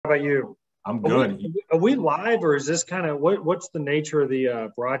about you? I'm good. Are we live, or is this kind of what's the nature of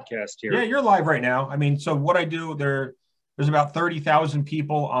the broadcast here? Yeah, you're live right now. I mean, so what I do there's about 30,000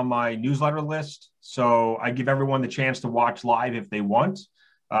 people on my newsletter list. So I give everyone the chance to watch live if they want.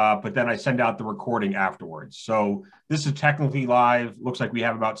 But then I send out the recording afterwards. So this is technically live. Looks like we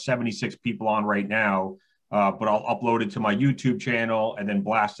have about 76 people on right now. But I'll upload it to my YouTube channel and then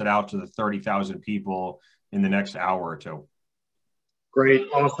blast it out to the 30,000 people in the next hour or two. Great.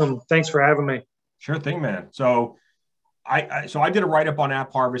 Awesome. Thanks for having me. Sure thing, man. So I did a write-up on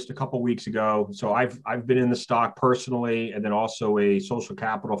AppHarvest a couple of weeks ago. So I've been in the stock personally, and then also a social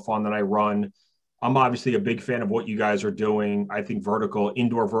capital fund that I run. I'm obviously a big fan of what you guys are doing. I think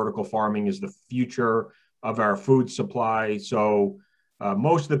indoor vertical farming is the future of our food supply. So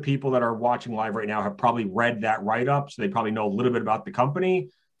most of the people that are watching live right now have probably read that write-up. So they probably know a little bit about the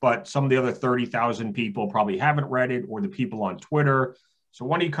company, but some of the other 30,000 people probably haven't read it, or the people on Twitter. So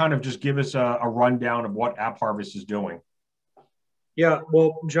why don't you kind of just give us a rundown of what AppHarvest is doing? Yeah,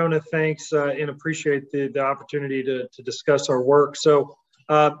 well, Jonah, thanks, and appreciate the opportunity to discuss our work. So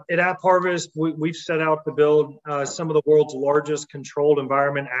at AppHarvest, we've set out to build some of the world's largest controlled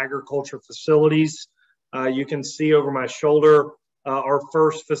environment agriculture facilities. You can see over my shoulder our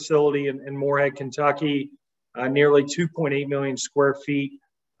first facility in Moorhead, Kentucky, nearly 2.8 million square feet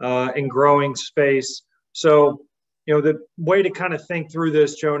in growing space. So, the way to kind of think through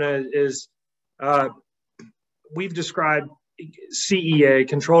this, Jonah, is we've described CEA,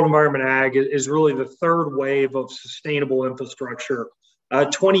 Controlled Environment Ag, is really the third wave of sustainable infrastructure.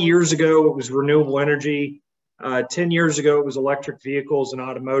 20 years ago, it was renewable energy. 10 years ago, it was electric vehicles and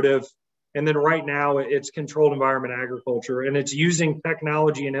automotive. And then right now, it's controlled environment agriculture. And it's using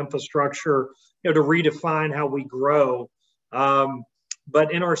technology and infrastructure to redefine how we grow.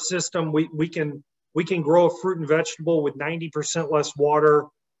 But in our system, we can grow a fruit and vegetable with 90% less water,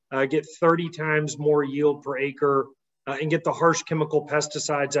 get 30 times more yield per acre, and get the harsh chemical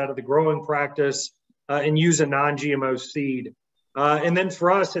pesticides out of the growing practice, and use a non-GMO seed. And then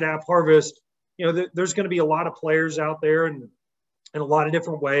for us at AppHarvest, there's going to be a lot of players out there and in a lot of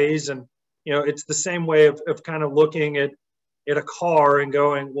different ways. And, it's the same way of kind of looking at a car and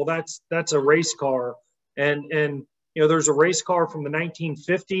going, well, that's a race car. And there's a race car from the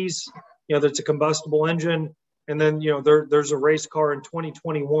 1950s, that's a combustible engine. And then, there's a race car in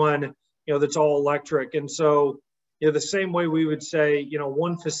 2021, that's all electric. And so, the same way we would say,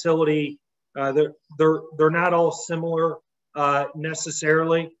 one facility, they're not all similar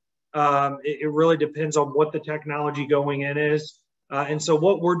necessarily. It really depends on what the technology going in is. And so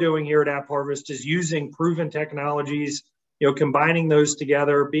what we're doing here at AppHarvest is using proven technologies, combining those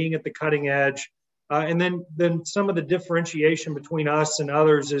together, being at the cutting edge. And then some of the differentiation between us and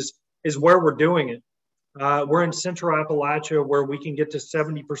others is where we're doing it. We're in Central Appalachia, where we can get to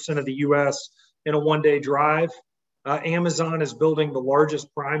 70% of the U.S. in a one-day drive. Amazon is building the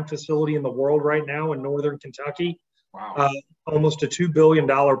largest prime facility in the world right now in northern Kentucky. Wow. Almost a $2 billion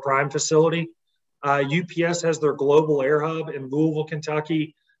prime facility. UPS has their global air hub in Louisville,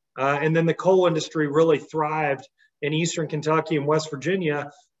 Kentucky. And then the coal industry really thrived in eastern Kentucky and West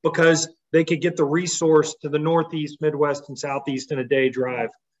Virginia because they could get the resource to the Northeast, Midwest, and Southeast in a day drive.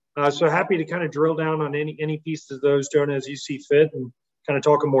 So happy to kind of drill down on any pieces of those, Jonah, as you see fit, and kind of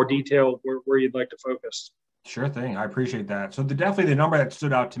talk in more detail where you'd like to focus. Sure thing. I appreciate that. So definitely the number that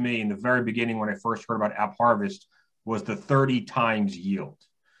stood out to me in the very beginning when I first heard about AppHarvest was the 30 times yield.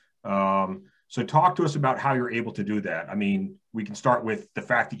 So talk to us about how you're able to do that. I mean, we can start with the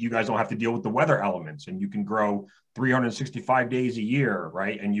fact that you guys don't have to deal with the weather elements, and you can grow 365 days a year,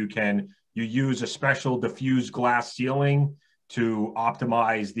 right? And you use a special diffused glass ceiling to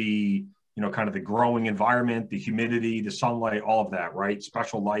optimize the, kind of the growing environment, the humidity, the sunlight, all of that, right?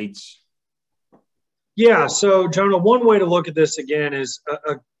 Special lights. Yeah. So, Jonah, one way to look at this again is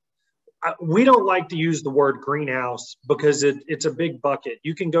we don't like to use the word greenhouse because it's a big bucket.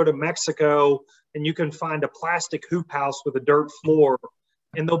 You can go to Mexico and you can find a plastic hoop house with a dirt floor,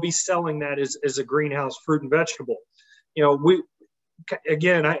 and they'll be selling that as a greenhouse fruit and vegetable.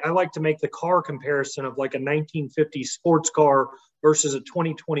 I like to make the car comparison of like a 1950s sports car versus a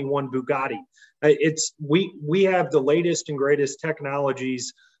 2021 Bugatti. We have the latest and greatest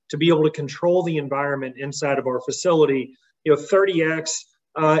technologies to be able to control the environment inside of our facility. 30X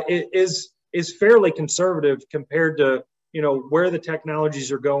is fairly conservative compared to where the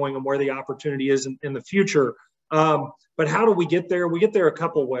technologies are going and where the opportunity is in the future. But how do we get there? We get there a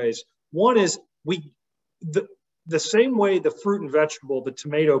couple of ways. One is the same way the fruit and vegetable, the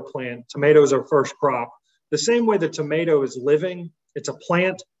tomato plant, tomato is our first crop. The same way the tomato is living, it's a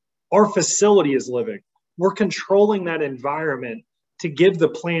plant, our facility is living. We're controlling that environment to give the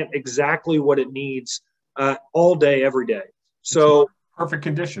plant exactly what it needs all day, every day. So perfect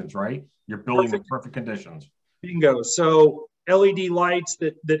conditions, right? You're building with perfect conditions. Bingo. So LED lights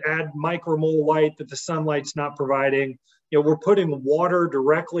that add micromole light that the sunlight's not providing. We're putting water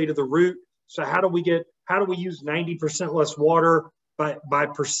directly to the root. So how do we use 90% less water by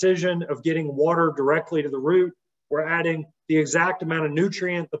precision of getting water directly to the root? We're adding the exact amount of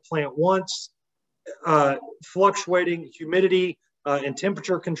nutrient the plant wants, fluctuating humidity and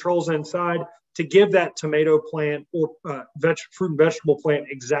temperature controls inside to give that tomato plant or fruit and vegetable plant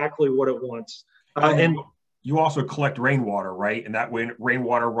exactly what it wants. And you also collect rainwater, right? And that when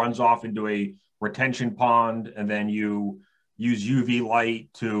rainwater runs off into a retention pond, and then you use UV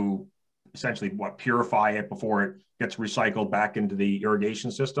light to essentially purify it before it gets recycled back into the irrigation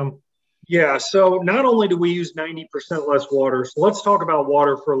system. Yeah, so not only do we use 90% less water, so let's talk about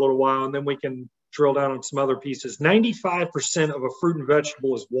water for a little while, and then we can drill down on some other pieces. 95% of a fruit and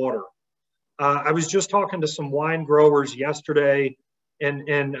vegetable is water. I was just talking to some wine growers yesterday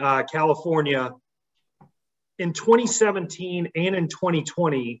in California. In 2017 and in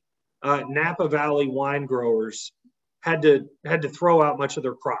 2020, Napa Valley wine growers had to throw out much of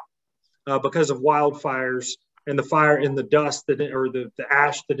their crop because of wildfires and the fire and the dust the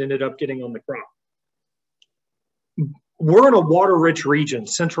ash that ended up getting on the crop. We're in a water-rich region,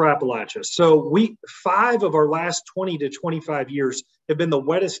 Central Appalachia. So 5 of our last 20 to 25 years have been the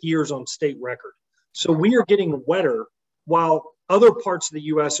wettest years on state record. So we are getting wetter while other parts of the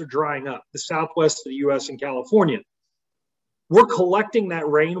U.S. are drying up, the Southwest of the U.S. and California. We're collecting that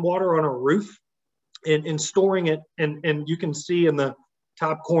rainwater on our roof and storing it. And you can see in the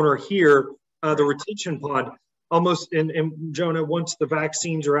top corner here, the retention pond. Almost, and Jonah, once the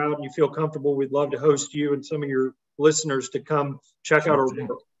vaccines are out and you feel comfortable, we'd love to host you and some of your listeners to come check out our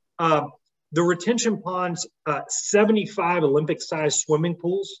work. The retention ponds, 75 Olympic-sized swimming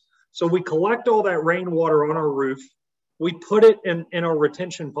pools. So we collect all that rainwater on our roof. We put it in our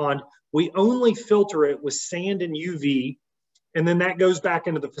retention pond. We only filter it with sand and UV, and then that goes back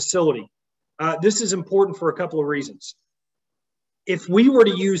into the facility. This is important for a couple of reasons. If we were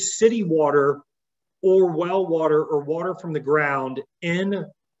to use city water or well water or water from the ground in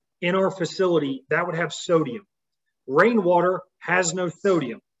our facility, that would have sodium. Rainwater has no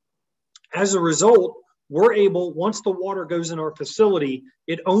sodium. As a result, we're able, once the water goes in our facility,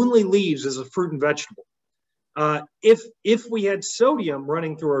 it only leaves as a fruit and vegetable. If we had sodium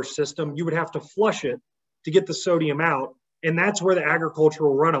running through our system, you would have to flush it to get the sodium out, and that's where the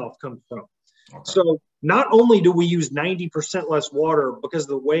agricultural runoff comes from. Okay. So not only do we use 90% less water because of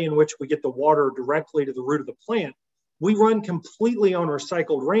the way in which we get the water directly to the root of the plant, we run completely on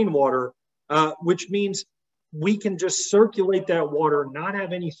recycled rainwater, which means we can just circulate that water, not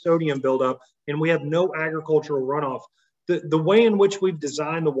have any sodium buildup, and we have no agricultural runoff. The way in which we've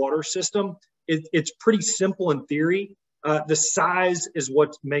designed the water system, it's pretty simple in theory. The size is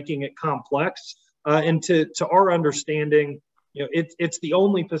what's making it complex. And to our understanding, it's the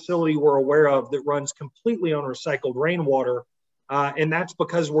only facility we're aware of that runs completely on recycled rainwater. And that's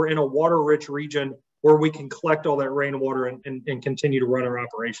because we're in a water-rich region where we can collect all that rainwater and continue to run our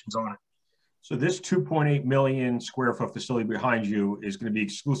operations on it. So this 2.8 million square foot facility behind you is going to be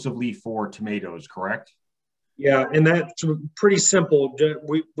exclusively for tomatoes, correct? Yeah, and that's pretty simple.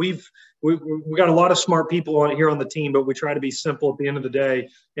 We've got a lot of smart people on here on the team, but we try to be simple at the end of the day.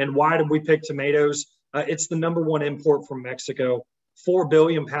 And why did we pick tomatoes? It's the #1 import from Mexico. 4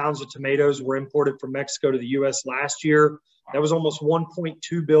 billion pounds of tomatoes were imported from Mexico to the U.S. last year. That was almost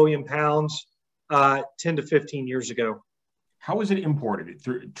 1.2 billion pounds 10 to 15 years ago. How is it imported?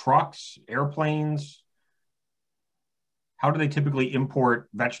 Through trucks, airplanes? How do they typically import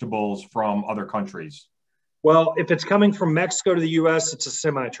vegetables from other countries? Well, if it's coming from Mexico to the U.S., it's a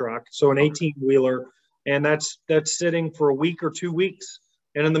semi-truck, so an 18-wheeler, and that's sitting for a week or 2 weeks.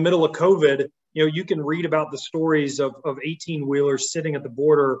 And in the middle of COVID, you can read about the stories of 18-wheelers sitting at the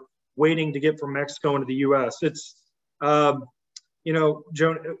border waiting to get from Mexico into the U.S. It's,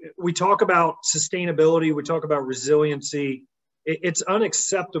 Joan, we talk about sustainability, we talk about resiliency. It's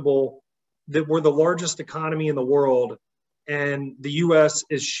unacceptable that we're the largest economy in the world, and the U.S.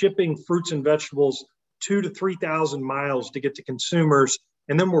 is shipping fruits and vegetables 2,000 to 3,000 miles to get to consumers,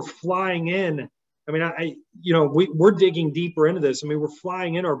 and then we're flying in. I mean, we're digging deeper into this. I mean, we're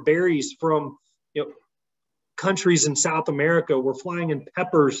flying in our berries from, countries in South America. We're flying in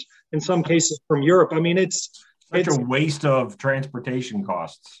peppers in some cases from Europe. I mean, it's a waste of transportation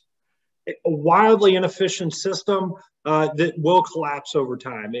costs. A wildly inefficient system that will collapse over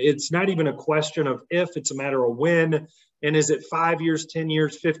time. It's not even a question of if, it's a matter of when. And is it 5 years, 10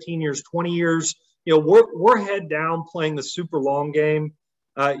 years, 15 years, 20 years? we're head down playing the super long game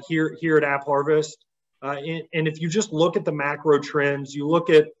here at AppHarvest. And if you just look at the macro trends, you look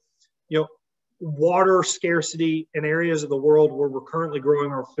at, water scarcity in areas of the world where we're currently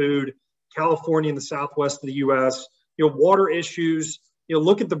growing our food, California and the Southwest of the U.S., water issues,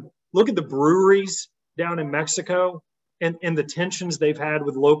 look at the breweries down in Mexico and the tensions they've had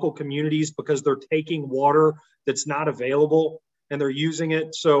with local communities because they're taking water that's not available and they're using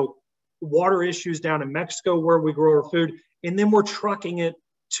it. So water issues down in Mexico where we grow our food, and then we're trucking it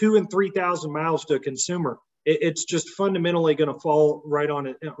 2,000 and 3,000 miles to a consumer. It's just fundamentally going to fall right on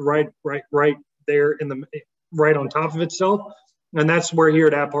it, right there right on top of itself. And that's where here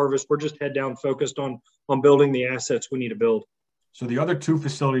at AppHarvest, we're just head down focused on building the assets we need to build. So the other two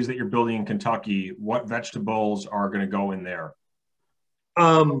facilities that you're building in Kentucky, what vegetables are going to go in there?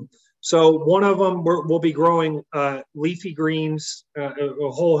 So one of them, we'll be growing leafy greens, a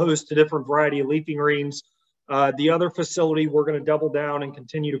whole host of different variety of leafy greens. The other facility, we're going to double down and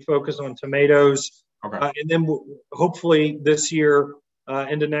continue to focus on tomatoes. Okay. And then hopefully this year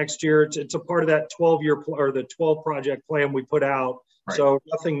into next year, it's a part of that 12-year or the 12 project plan we put out. Right. So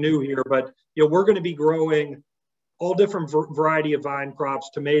nothing new here, but we're going to be growing all different variety of vine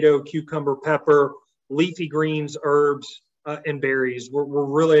crops: tomato, cucumber, pepper, leafy greens, herbs, and berries. We're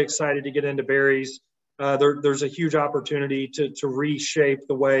really excited to get into berries. There's a huge opportunity to reshape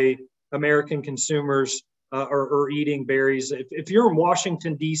the way American consumers are eating berries. If you're in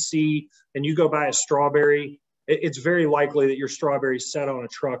Washington, D.C., and you go buy a strawberry, it's very likely that your strawberry sat on a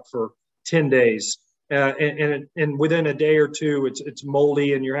truck for 10 days. And within a day or two, it's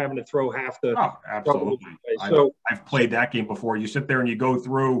moldy, and you're having to throw half the. Oh, absolutely. I've played that game before. You sit there and you go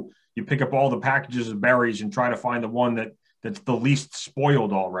through, you pick up all the packages of berries and try to find the one that's the least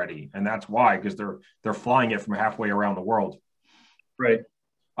spoiled already, and that's why, because they're flying it from halfway around the world. Right.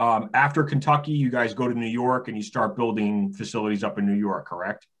 After Kentucky, you guys go to New York and you start building facilities up in New York,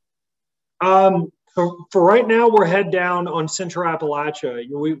 correct? For right now, we're head down on Central Appalachia.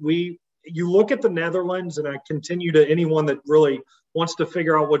 You look at the Netherlands, and I continue to anyone that really wants to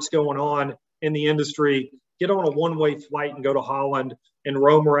figure out what's going on in the industry, get on a one-way flight and go to Holland and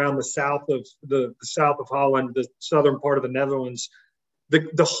roam around the south of Holland, the southern part of the Netherlands.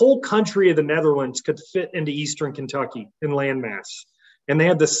 The whole country of the Netherlands could fit into eastern Kentucky in landmass. And they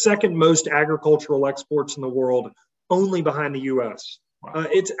have the second most agricultural exports in the world, only behind the U.S. Wow.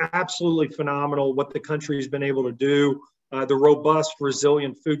 It's absolutely phenomenal what the country has been able to do, the robust,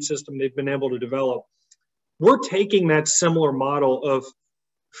 resilient food system they've been able to develop. We're taking that similar model of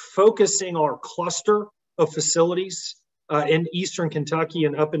focusing our cluster of facilities in eastern Kentucky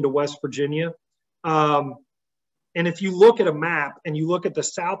and up into West Virginia. And if you look at a map and you look at the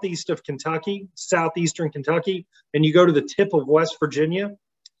southeast of Kentucky, southeastern Kentucky, and you go to the tip of West Virginia,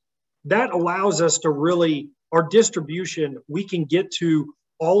 that allows us to really, our distribution, we can get to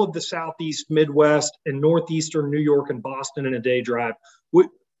all of the Southeast, Midwest, and Northeastern New York and Boston in a day drive.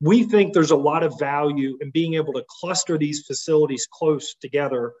 We think there's a lot of value in being able to cluster these facilities close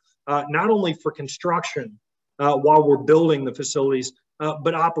together, not only for construction while we're building the facilities,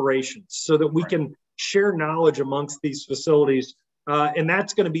 but operations, so that we can share knowledge amongst these facilities. And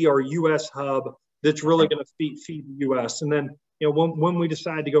that's going to be our U.S. hub that's really going to feed the U.S. And then, when we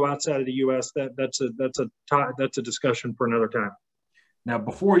decide to go outside of the U.S., that's a discussion for another time. Now,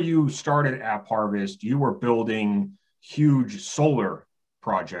 before you started AppHarvest, you were building huge solar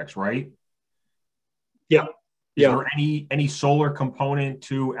projects, right? Yeah. Is there any solar component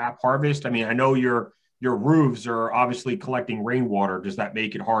to AppHarvest? I mean, I know your roofs are obviously collecting rainwater. Does that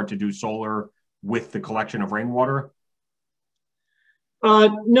make it hard to do solar with the collection of rainwater?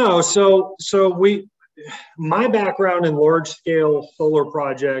 No. So my background in large scale solar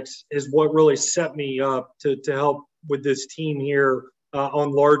projects is what really set me up to help with this team here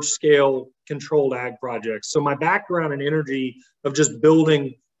on large scale controlled ag projects. So my background in energy of just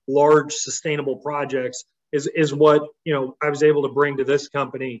building large sustainable projects is what, I was able to bring to this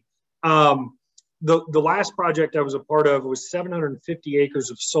company. The last project I was a part of was 750 acres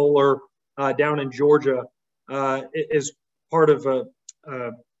of solar down in Georgia as part of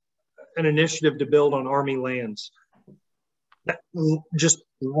an initiative to build on Army lands. Just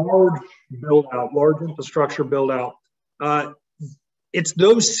large build out, large infrastructure build out. It's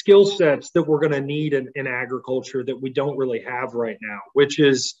those skill sets that we're going to need in agriculture that we don't really have right now, which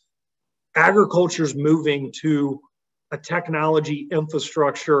is agriculture's moving to a technology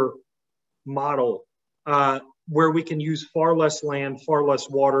infrastructure model where we can use far less land, far less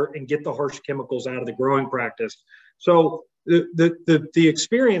water, and get the harsh chemicals out of the growing practice. So the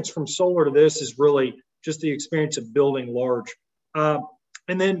experience from solar to this is really just the experience of building large. And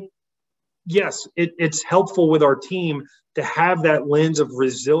then yes, it's helpful with our team to have that lens of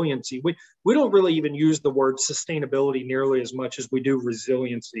resiliency. We don't really even use the word sustainability nearly as much as we do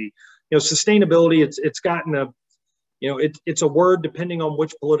resiliency. Sustainability, it's gotten a, it's a word depending on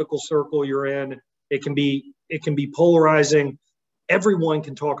which political circle you're in. It can be polarizing. Everyone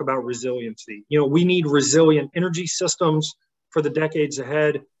can talk about resiliency. We need resilient energy systems for the decades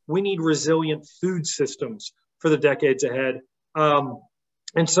ahead. We need resilient food systems for the decades ahead.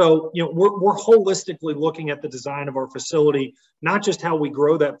 And so, we're holistically looking at the design of our facility, not just how we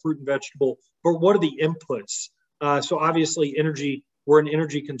grow that fruit and vegetable, but what are the inputs? So obviously energy, we're an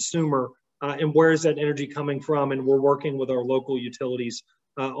energy consumer, and where is that energy coming from? And we're working with our local utilities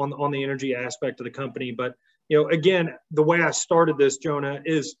on the energy aspect of the company. But, again, the way I started this, Jonah,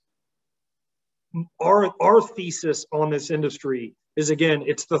 is our thesis on this industry is, again,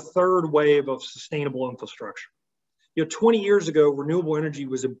 it's the third wave of sustainable infrastructure. 20 years ago, renewable energy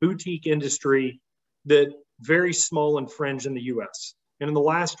was a boutique industry that very small and fringe in the US. And in the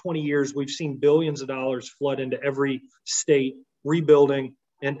last 20 years, we've seen billions of dollars flood into every state, rebuilding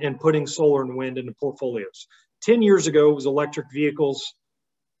and putting solar and wind into portfolios. 10 years ago, it was electric vehicles.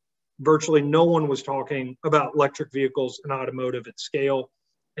 Virtually no one was talking about electric vehicles and automotive at scale.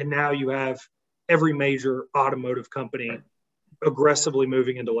 And now you have every major automotive company aggressively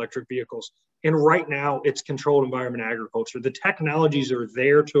moving into electric vehicles. And right now it's controlled environment agriculture. The technologies are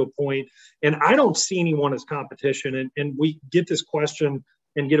there to a point, and I don't see anyone as competition. And we get this question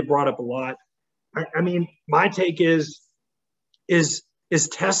and get it brought up a lot. I mean, my take is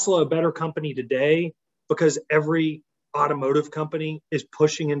Tesla a better company today because every automotive company is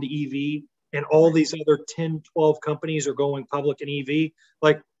pushing into EV and all these other 10, 12 companies are going public in EV?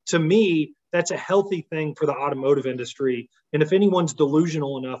 Like, to me, that's a healthy thing for the automotive industry. And if anyone's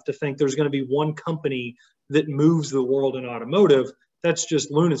delusional enough to think there's going to be one company that moves the world in automotive, that's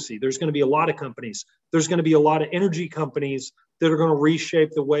just lunacy. There's going to be a lot of companies. There's going to be a lot of energy companies that are going to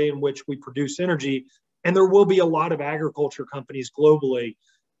reshape the way in which we produce energy. And there will be a lot of agriculture companies globally.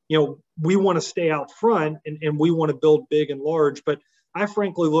 We want to stay out front and we want to build big and large. But I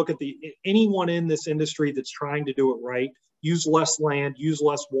frankly look at anyone in this industry that's trying to do it right, use less land, use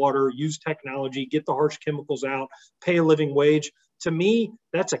less water, use technology, get the harsh chemicals out, pay a living wage. To me,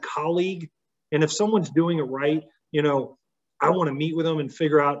 that's a colleague. And if someone's doing it right, I want to meet with them and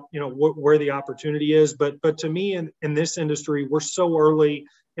figure out, where the opportunity is. But to me, in this industry, we're so early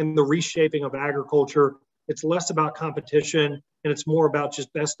in the reshaping of agriculture. It's less about competition and it's more about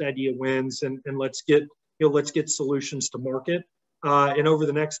just best idea wins and let's get solutions to market. And over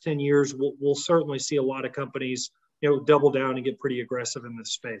the next 10 years, we'll certainly see a lot of companies double down and get pretty aggressive in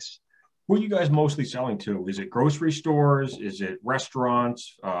this space. Who are you guys mostly selling to? Is it grocery stores? Is it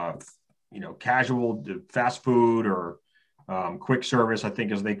restaurants? Casual fast food or quick service, I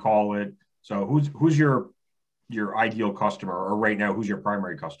think, as they call it. So who's your ideal customer, or right now, who's your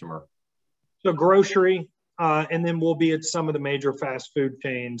primary customer? So grocery, and then we'll be at some of the major fast food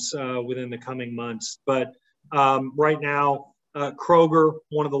chains within the coming months. But right now, Kroger,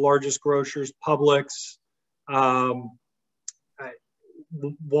 one of the largest grocers, Publix,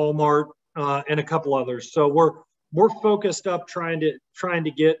 Walmart, and a couple others. So we're focused up trying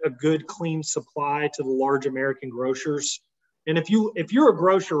to get a good, clean supply to the large American grocers. And if you're a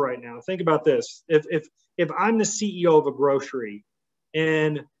grocer right now, think about this. If I'm the CEO of a grocery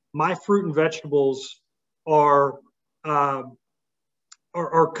and my fruit and vegetables are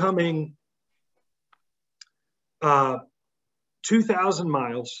coming 2,000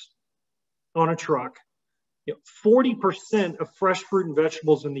 miles on a truck, 40% of fresh fruit and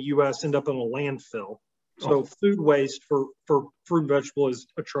vegetables in the U.S. end up in a landfill. So food waste for fruit and vegetable is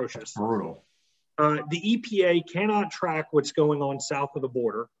atrocious. Brutal. The EPA cannot track what's going on south of the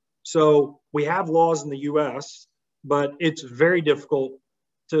border. So we have laws in the U.S., but it's very difficult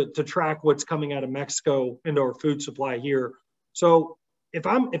to track what's coming out of Mexico into our food supply here. So if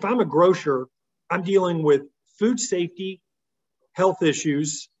I'm a grocer, I'm dealing with food safety, health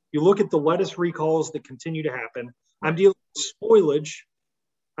issues. You look at the lettuce recalls that continue to happen. I'm dealing with spoilage.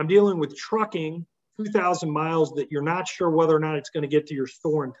 I'm dealing with trucking 2,000 miles that you're not sure whether or not it's going to get to your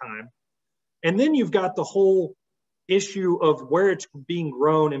store in time. And then you've got the whole issue of where it's being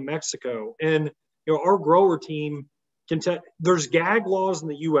grown in Mexico. And our grower team there's gag laws in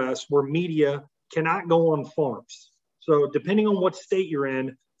the U.S. where media cannot go on farms. So depending on what state you're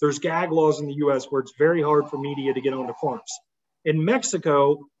in, there's gag laws in the U.S. where it's very hard for media to get onto farms. In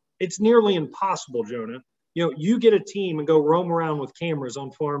Mexico, it's nearly impossible, Jonah. You get a team and go roam around with cameras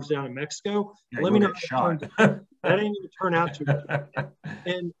on farms down in Mexico. Let me know that ain't going to turn out too good.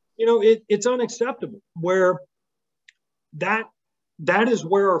 And it's unacceptable where that that is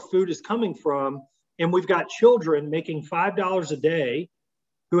where our food is coming from. And we've got children making $5 a day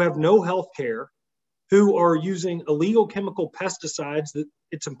who have no health care, who are using illegal chemical pesticides that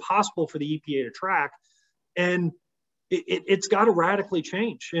it's impossible for the EPA to track. And it's got to radically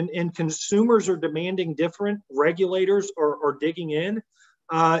change. And consumers are demanding different, regulators are digging in.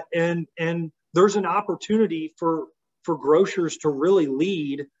 And there's an opportunity for grocers to really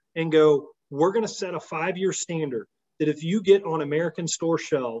lead and go, we're going to set a 5-year standard that if you get on American store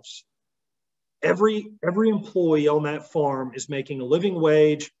shelves, every employee on that farm is making a living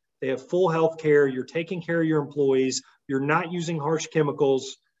wage. They have full health care. You're taking care of your employees. You're not using harsh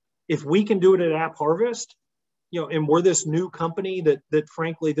chemicals. If we can do it at AppHarvest, and we're this new company that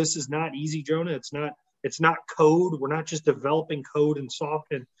frankly, this is not easy, Jonah. It's not code. We're not just developing code and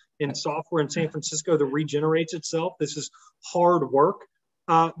software in San Francisco that regenerates itself. This is hard work.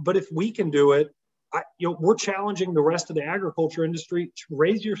 But if we can do it, we're challenging the rest of the agriculture industry to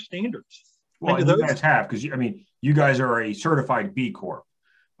raise your standards. Well, and you guys have, because you guys are a certified B Corp.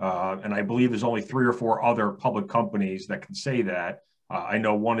 And I believe there's only 3 or 4 other public companies that can say that. I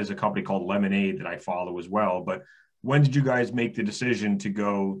know one is a company called Lemonade that I follow as well. But when did you guys make the decision to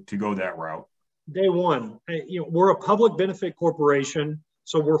go that route? Day one. We're a public benefit corporation,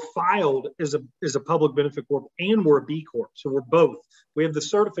 so we're filed as a public benefit corp, and we're a B Corp. So we're both. We have the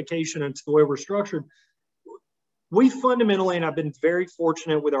certification, and it's the way we're structured. We fundamentally, and I've been very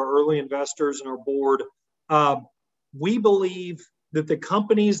fortunate with our early investors and our board, we believe that the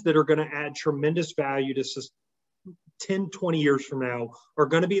companies that are going to add tremendous value to 10, 20 years from now are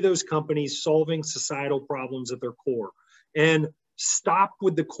going to be those companies solving societal problems at their core. And stop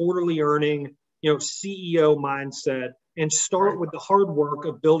with the quarterly earning, CEO mindset, and start with the hard work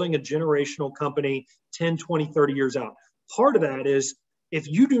of building a generational company 10, 20, 30 years out. Part of that is if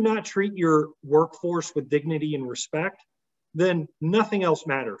you do not treat your workforce with dignity and respect, then nothing else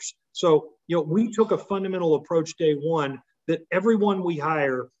matters. So, we took a fundamental approach day one that everyone we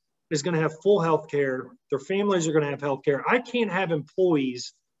hire is going to have full health care. Their families are going to have health care. I can't have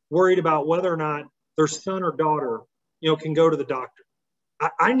employees worried about whether or not their son or daughter, can go to the doctor.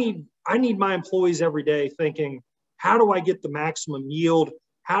 I need my employees every day thinking, how do I get the maximum yield?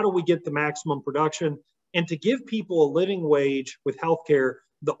 How do we get the maximum production? And to give people a living wage with healthcare,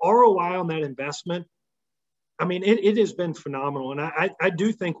 the ROI on that investment, it has been phenomenal. And I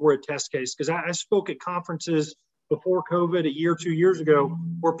do think we're a test case, because I spoke at conferences before COVID a year, 2 years ago,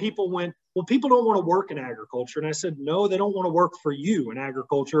 where people went, well, people don't want to work in agriculture. And I said, no, they don't want to work for you in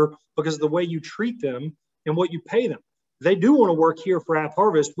agriculture because of the way you treat them and what you pay them. They do want to work here for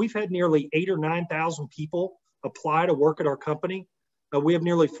AppHarvest. We've had nearly 8,000 or 9,000 people apply to work at our company. We have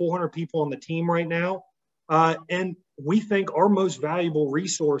nearly 400 people on the team right now. And we think our most valuable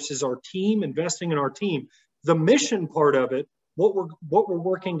resource is our team, investing in our team. The mission part of it, what we're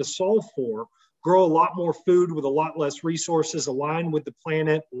working to solve for, grow a lot more food with a lot less resources, align with the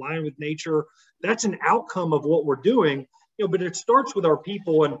planet, align with nature. That's an outcome of what we're doing, but it starts with our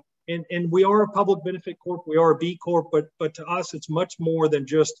people. And we are a public benefit corp, we are a B Corp, but to us, it's much more than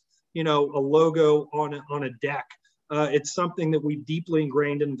just, a logo on a deck. It's something that we've deeply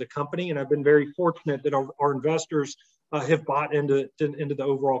ingrained into the company. And I've been very fortunate that our investors have bought into the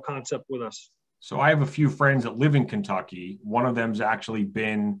overall concept with us. So I have a few friends that live in Kentucky. One of them's actually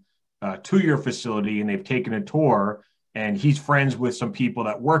been to your facility, and they've taken a tour, and he's friends with some people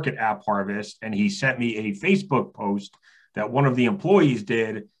that work at AppHarvest. And he sent me a Facebook post that one of the employees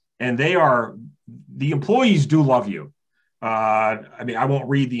did, and the employees do love you. I won't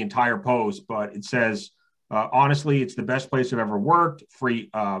read the entire post, but it says, honestly, it's the best place I've ever worked.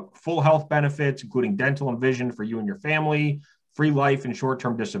 Free, full health benefits, including dental and vision for you and your family, free life and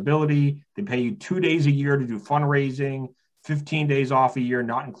short-term disability. They pay you 2 days a year to do fundraising, 15 days off a year,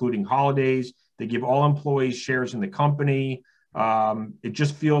 not including holidays. They give all employees shares in the company. It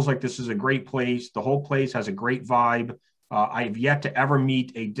just feels like this is a great place. The whole place has a great vibe. I have yet to ever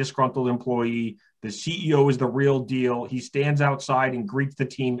meet a disgruntled employee. The CEO is the real deal. He stands outside and greets the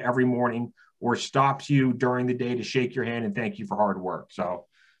team every morning, or stops you during the day to shake your hand and thank you for hard work. So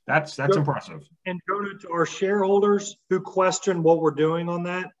that's impressive. And Jonah, to our shareholders who question what we're doing on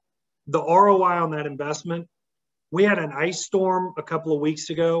that, the ROI on that investment, we had an ice storm a couple of weeks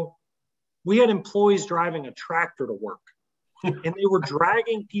ago. We had employees driving a tractor to work, and they were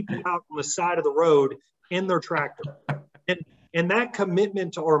dragging people out on the side of the road in their tractor. And that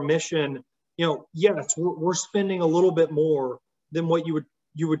commitment to our mission, yes, we're spending a little bit more than what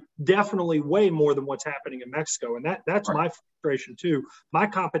you would definitely way more than what's happening in Mexico. And that's right. My frustration too. My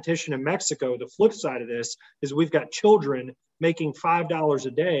competition in Mexico, the flip side of this is we've got children making $5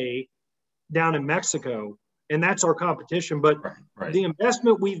 a day down in Mexico. and that's our competition. But right. The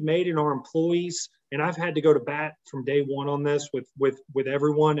investment we've made in our employees, and I've had to go to bat from day one on this with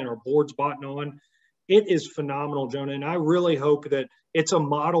everyone, and our board's bought on. It is phenomenal, Jonah, and I really hope that it's a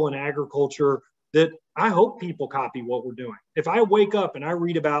model in agriculture that I hope people copy what we're doing. If I wake up and I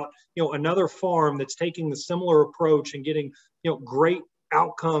read about, another farm that's taking the similar approach and getting, great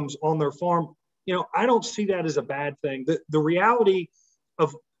outcomes on their farm, I don't see that as a bad thing. The reality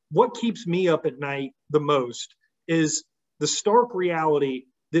of what keeps me up at night the most is the stark reality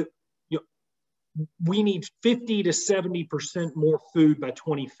that we need 50 to 70% more food by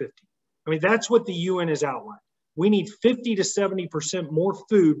 2050. I mean, that's what the UN has outlined. We need 50 to 70% more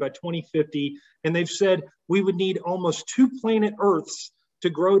food by 2050. And they've said we would need almost 2 planet Earths to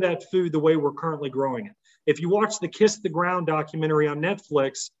grow that food the way we're currently growing it. If you watch the Kiss the Ground documentary on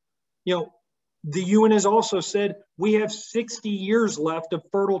Netflix, the UN has also said we have 60 years left of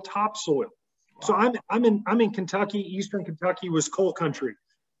fertile topsoil. Wow. So I'm in Kentucky. Eastern Kentucky was coal country.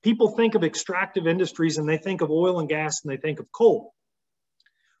 People think of extractive industries and they think of oil and gas and they think of coal.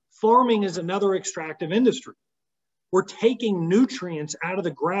 Farming is another extractive industry. We're taking nutrients out of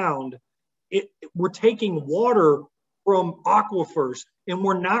the ground. We're taking water from aquifers, and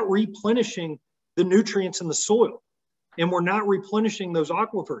we're not replenishing the nutrients in the soil, and we're not replenishing those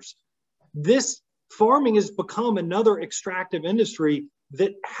aquifers. This farming has become another extractive industry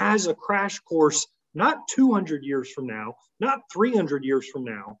that has a crash course, not 200 years from now, not 300 years from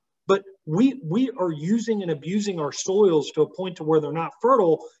now, but we are using and abusing our soils to a point to where they're not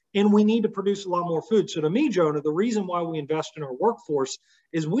fertile, and we need to produce a lot more food. So to me, Jonah, the reason why we invest in our workforce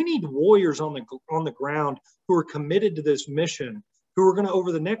is we need warriors on the ground who are committed to this mission, who are going to,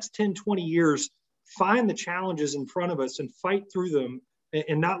 over the next 10, 20 years, find the challenges in front of us and fight through them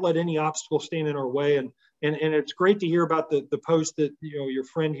and not let any obstacle stand in our way. And it's great to hear about the post that, your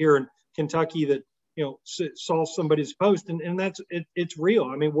friend here in Kentucky that, saw somebody's post, and it's real.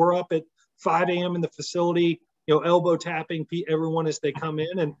 I mean, we're up at 5 a.m. in the facility, elbow tapping everyone as they come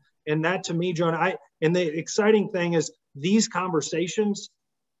in. And that, to me, John, and the exciting thing is these conversations,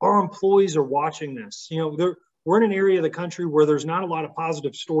 our employees are watching this. We're in an area of the country where there's not a lot of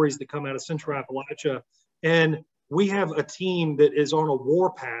positive stories that come out of Central Appalachia. And we have a team that is on a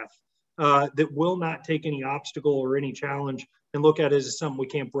war path that will not take any obstacle or any challenge and look at it as something we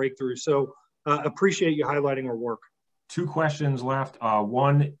can't break through. So appreciate you highlighting our work. 2 questions left.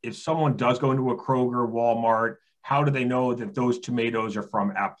 One, if someone does go into a Kroger, Walmart, how do they know that those tomatoes are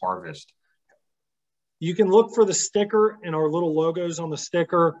from AppHarvest? You can look for the sticker and our little logos on the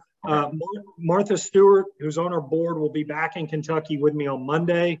sticker. Okay. Martha Stewart, who's on our board, will be back in Kentucky with me on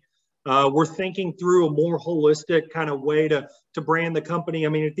Monday. We're thinking through a more holistic kind of way to brand the company. I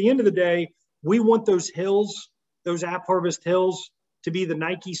mean, at the end of the day, we want those hills, those AppHarvest hills, to be the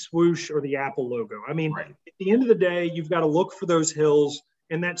Nike swoosh or the Apple logo. I mean, right. At the end of the day, you've got to look for those hills,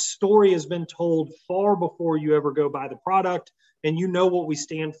 and that story has been told far before you ever go buy the product, and what we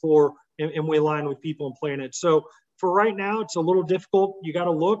stand for, and we align with people and planet. So for right now, it's a little difficult. You got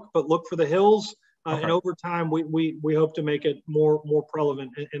to look for the hills, okay. And over time, we hope to make it more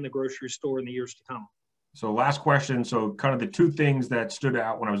prevalent in the grocery store in the years to come. So last question. So kind of the 2 things that stood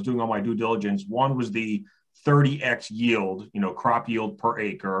out when I was doing all my due diligence, one was the 30x yield, crop yield per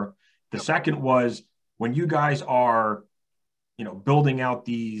acre. The second was when you guys are, building out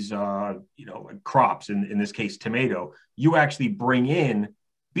these, crops, in this case, tomato, you actually bring in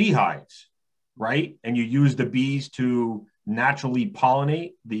beehives, right? And you use the bees to naturally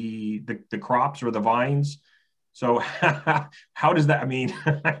pollinate the crops or the vines. So how does that, I mean,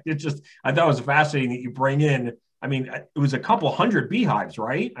 I thought it was fascinating that you bring in, I mean, it was a couple hundred beehives,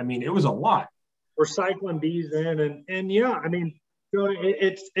 right? I mean, it was a lot. We're cycling bees in, and yeah, I mean,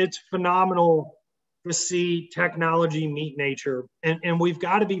 it's phenomenal to see technology meet nature, and we've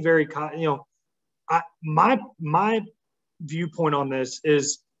got to be very, my viewpoint on this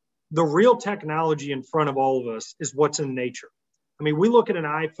is the real technology in front of all of us is what's in nature. I mean, we look at an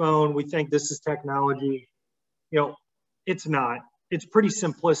iPhone, we think this is technology. It's not. It's pretty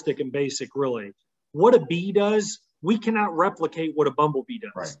simplistic and basic, really. What a bee does, we cannot replicate what a bumblebee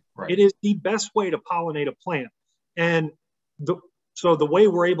does. Right. It is the best way to pollinate a plant. And so the way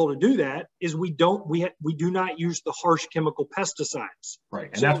we're able to do that is we do not use the harsh chemical pesticides.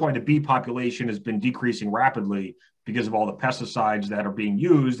 Right. And that's why the bee population has been decreasing rapidly, because of all the pesticides that are being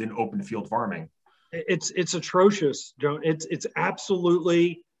used in open field farming. It's atrocious, Joan. It's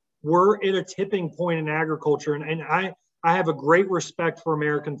absolutely, we're at a tipping point in agriculture. And I have a great respect for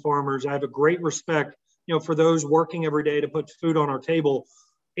American farmers. I have a great respect, for those working every day to put food on our table.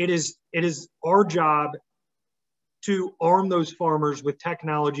 It is our job to arm those farmers with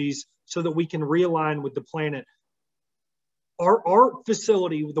technologies so that we can realign with the planet. Our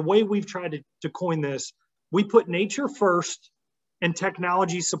facility, the way we've tried to coin this, we put nature first and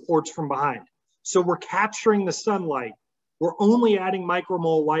technology supports from behind. So we're capturing the sunlight. We're only adding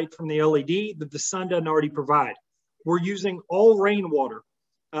micromole light from the LED that the sun doesn't already provide. We're using all rainwater,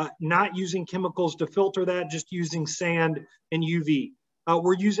 not using chemicals to filter that, just using sand and UV.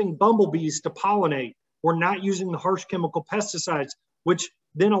 We're using bumblebees to pollinate. We're not using the harsh chemical pesticides, which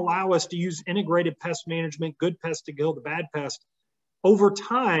then allow us to use integrated pest management, good pests to kill the bad pest. Over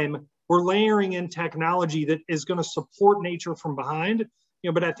time, we're layering in technology that is going to support nature from behind.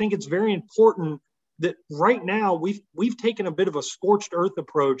 But I think it's very important that right now we've taken a bit of a scorched earth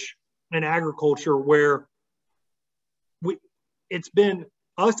approach in agriculture, where it's been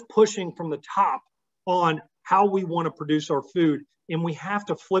us pushing from the top on how we want to produce our food. And we have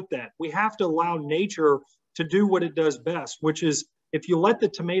to flip that. We have to allow nature to do what it does best, which is, if you let the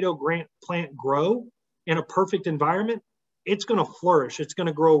tomato plant grow in a perfect environment, it's going to flourish. It's going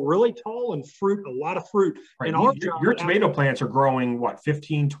to grow really tall and fruit, a lot of fruit. Right. And your tomato plants are growing, what,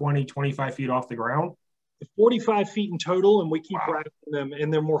 15, 20, 25 feet off the ground? 45 feet in total, and we keep wrapping them,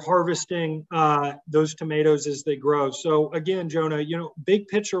 and then we're harvesting those tomatoes as they grow. So again, Jonah, big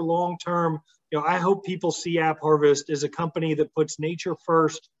picture, long term, I hope people see AppHarvest as a company that puts nature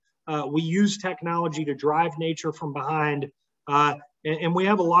first. We use technology to drive nature from behind, and we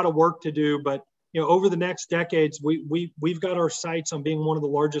have a lot of work to do. But over the next decades, we've got our sights on being one of the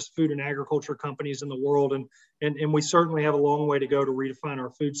largest food and agriculture companies in the world, and we certainly have a long way to go to redefine our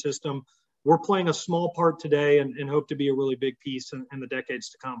food system. We're playing a small part today and hope to be a really big piece in the decades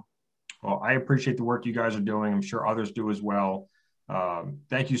to come. Well, I appreciate the work you guys are doing. I'm sure others do as well.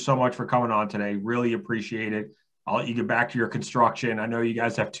 Thank you so much for coming on today. Really appreciate it. I'll let you get back to your construction. I know you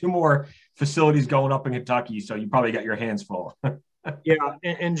guys have 2 more facilities going up in Kentucky, so you probably got your hands full. Yeah,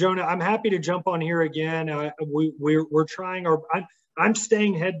 and Jonah, I'm happy to jump on here again. We're trying our. I'm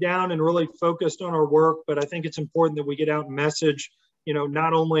staying head down and really focused on our work, but I think it's important that we get out and message,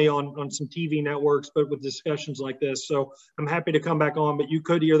 not only on some TV networks, but with discussions like this. So I'm happy to come back on, but you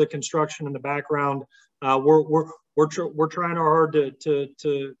could hear the construction in the background. We're trying our hard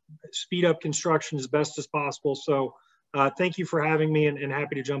to speed up construction as best as possible. So thank you for having me, and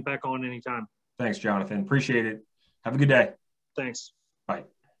happy to jump back on anytime. Thanks, Jonathan. Appreciate it. Have a good day. Thanks. Bye.